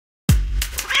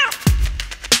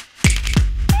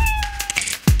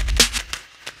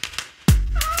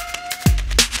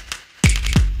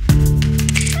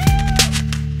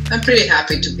I'm pretty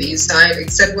happy to be inside,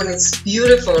 except when it's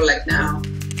beautiful like now.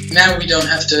 Now we don't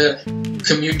have to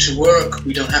commute to work,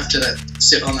 we don't have to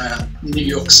sit on a New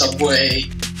York subway.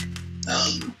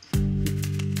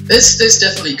 There's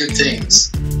definitely good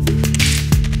things.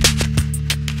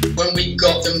 When we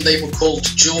got them, they were called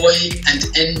Joy and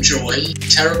Enjoy.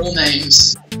 Terrible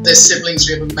names. Their siblings,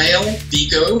 we have a male,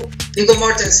 Vigo. Viggo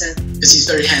Mortensen. Because he's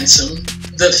very handsome.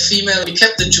 The female, we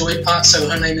kept the Joy part, so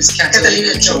her name is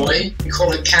Catalina Joy. We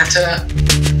call her Cata.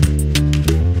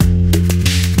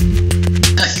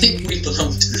 I think we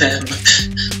belong to them.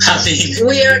 I mean...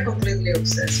 We are completely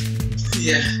obsessed.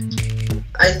 Yeah.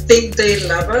 I think they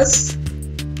love us.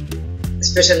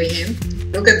 Especially him.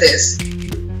 Look at this.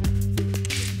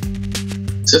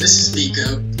 So this is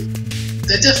Vigo.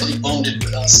 They're definitely bonded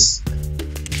with us.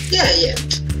 Yeah.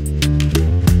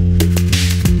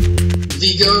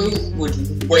 Vigo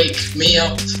would wake me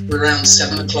up around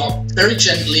 7 o'clock, very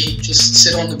gently, just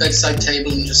sit on the bedside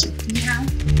table and just meow.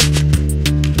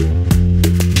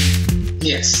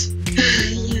 Yes.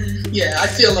 Yeah, I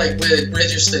feel like we're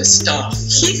just their staff.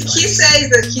 He says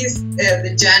that he's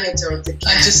the janitor of the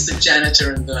cat. I'm just the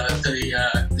janitor and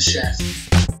the chef.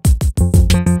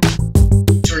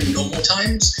 During normal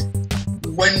times,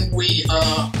 when we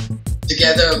are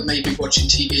together, maybe watching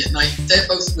TV at night, they're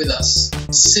both with us.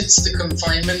 Since the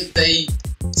confinement, they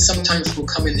sometimes will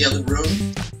come in the other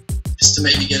room just to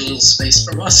maybe get a little space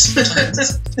from us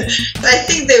sometimes. I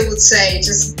think they would say,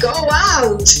 just go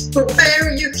out! Why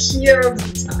are you here all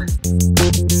the time?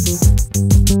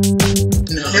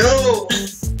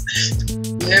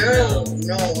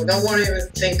 No, don't want to even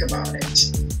think about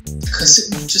it. Because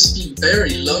it would just be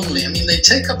very lonely. I mean, they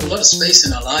take up a lot of space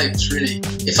in our lives, really.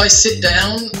 If I sit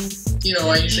down, you know,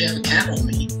 I usually have a cat on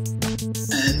me.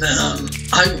 And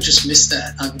I would just miss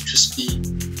that. I would just be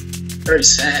very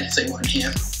sad if they weren't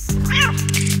here.